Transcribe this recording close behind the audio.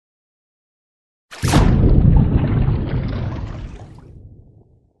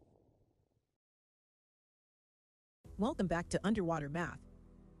Welcome back to Underwater Math.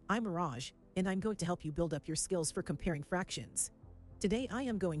 I'm Mirage, and I'm going to help you build up your skills for comparing fractions. Today I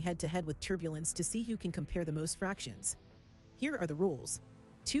am going head-to-head with Turbulence to see who can compare the most fractions. Here are the rules.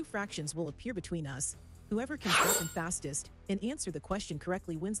 2 fractions will appear between us. Whoever can count them fastest and answer the question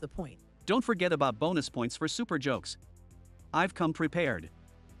correctly wins the point. Don't forget about bonus points for super jokes. I've come prepared.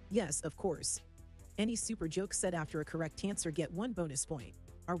 Yes, of course. Any super joke said after a correct answer get 1 bonus point.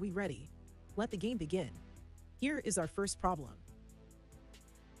 Are we ready? Let the game begin. Here is our first problem.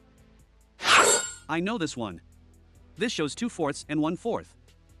 I know this one. This shows 2/4 and 1/4.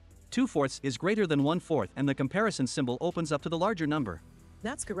 2/4 is greater than 1/4 and the comparison symbol opens up to the larger number.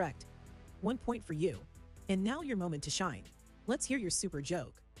 That's correct. 1 point for you. And now your moment to shine. Let's hear your super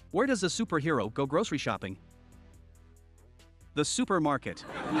joke. Where does a superhero go grocery shopping? The supermarket.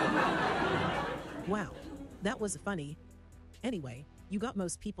 Wow, that was funny. Anyway, you got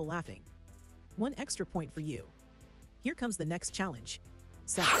most people laughing. 1 extra point for you. Here comes the next challenge.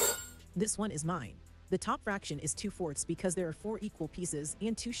 7. This one is mine. The top fraction is 2/4 because there are 4 equal pieces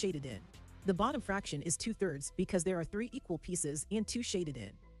and 2 shaded in. The bottom fraction is 2/3 because there are 3 equal pieces and 2 shaded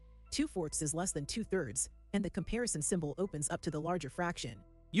in. 2/4 is less than 2/3, and the comparison symbol opens up to the larger fraction.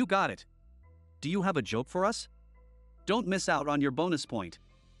 You got it. Do you have a joke for us? Don't miss out on your bonus point.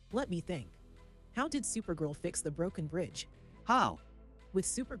 Let me think. How did Supergirl fix the broken bridge? How? With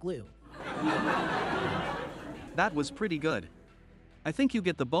super glue. That was pretty good. I think you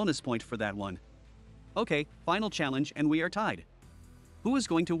get the bonus point for that one. Okay, final challenge and we are tied. Who is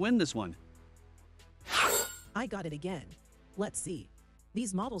going to win this one? I got it again. Let's see.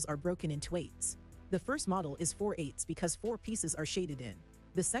 These models are broken into 8s. The first model is 4 8s because 4 pieces are shaded in.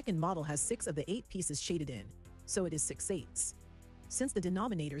 The second model has 6 of the 8 pieces shaded in, so it is 6 8s. Since the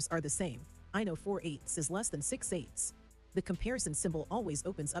denominators are the same, I know 4 8s is less than 6 8s. The comparison symbol always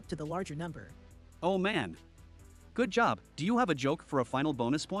opens up to the larger number. Oh man. Good job. Do you have a joke for a final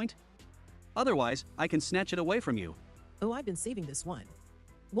bonus point? Otherwise, I can snatch it away from you. Oh, I've been saving this one.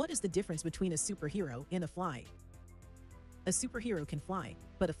 What is the difference between a superhero and a fly? A superhero can fly,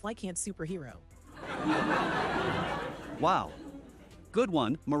 but a fly can't superhero. Wow. Good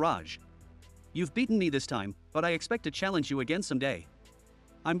one, Mirage. You've beaten me this time, but I expect to challenge you again someday.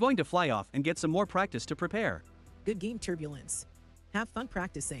 I'm going to fly off and get some more practice to prepare. Good game, Turbulence. Have fun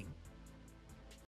practicing.